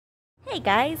Hey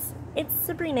guys, it's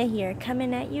Sabrina here,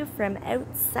 coming at you from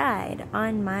outside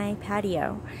on my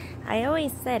patio. I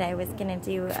always said I was gonna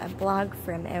do a vlog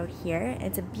from out here.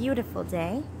 It's a beautiful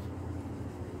day.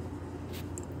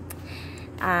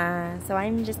 So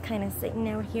I'm just kind of sitting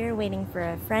out here waiting for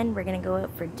a friend. We're gonna go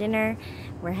out for dinner.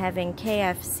 We're having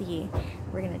KFC.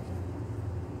 We're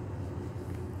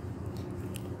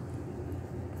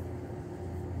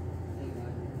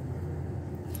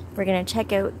gonna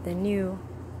check out the new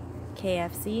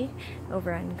KFC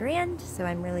over on Grand, so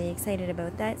I'm really excited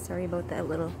about that. Sorry about that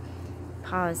little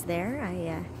pause there.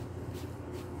 I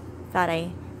thought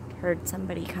I heard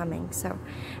somebody coming, so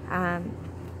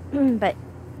but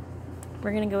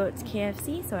we're gonna go out to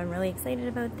KFC, so I'm really excited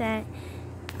about that.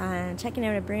 Checking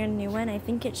out a brand new one. I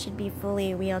think it should be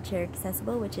fully wheelchair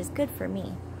accessible, which is good for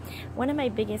me. One of my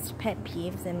biggest pet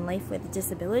peeves in life with a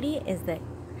disability is that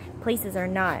places are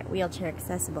not wheelchair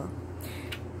accessible.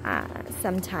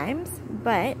 Sometimes,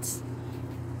 but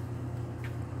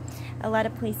a lot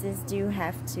of places do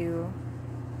have to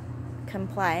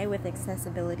comply with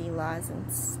accessibility laws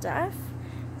and stuff.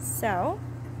 So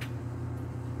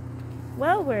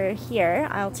while we're here,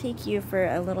 I'll take you for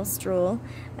a little stroll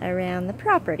around the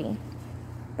property,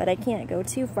 but I can't go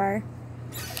too far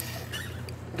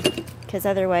because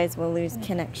otherwise we'll lose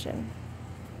connection.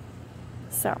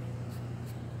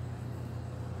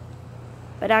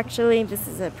 But actually, this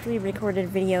is a pre-recorded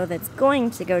video that's going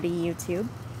to go to YouTube.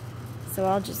 So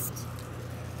I'll just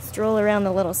stroll around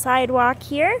the little sidewalk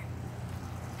here.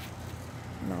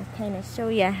 And I'll kind of show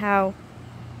you how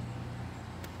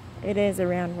it is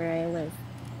around where I live.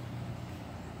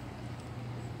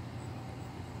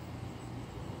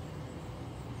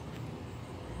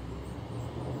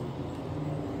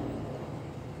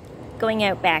 Going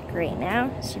out back right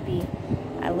now. Should be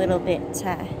a little bit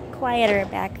quieter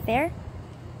back there.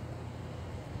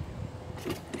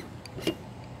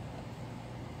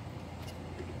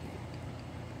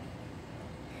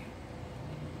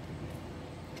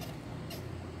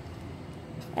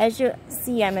 As you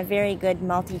see, I'm a very good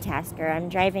multitasker. I'm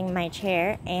driving my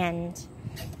chair and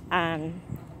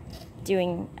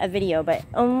doing a video, but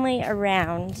only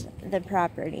around the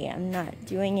property. I'm not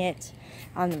doing it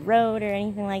on the road or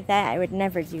anything like that. I would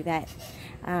never do that.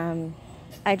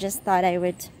 I just thought I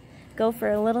would go for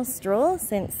a little stroll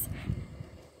since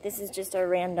this is just a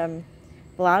random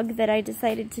vlog that I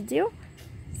decided to do.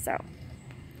 So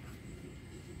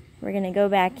we're gonna go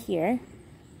back here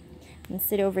and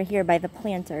sit over here by the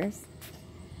planters.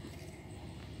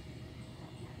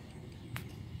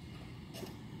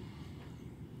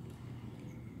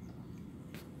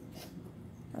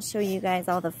 I'll show you guys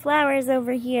all the flowers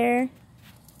over here.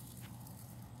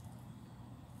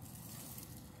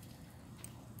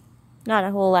 Not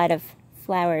a whole lot of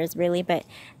flowers really, but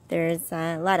there's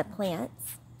a lot of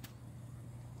plants.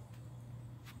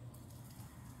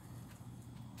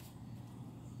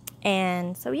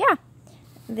 And so yeah.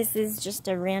 This is just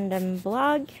a random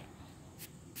vlog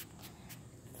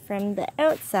from the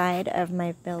outside of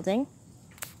my building.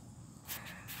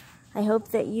 I hope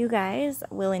that you guys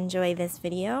will enjoy this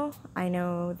video. I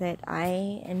know that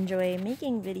I enjoy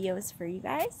making videos for you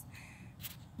guys.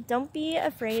 Don't be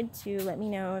afraid to let me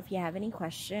know if you have any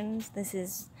questions. This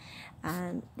is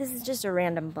just a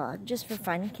random vlog, just for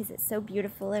fun, because it's so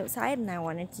beautiful outside and I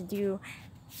wanted to do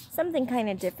something kind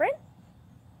of different.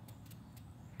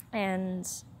 And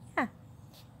yeah,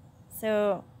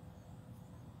 so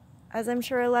as I'm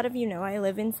sure a lot of you know, I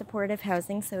live in supportive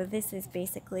housing, so this is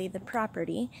basically the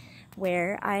property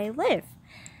where I live.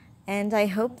 And I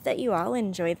hope that you all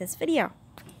enjoy this video.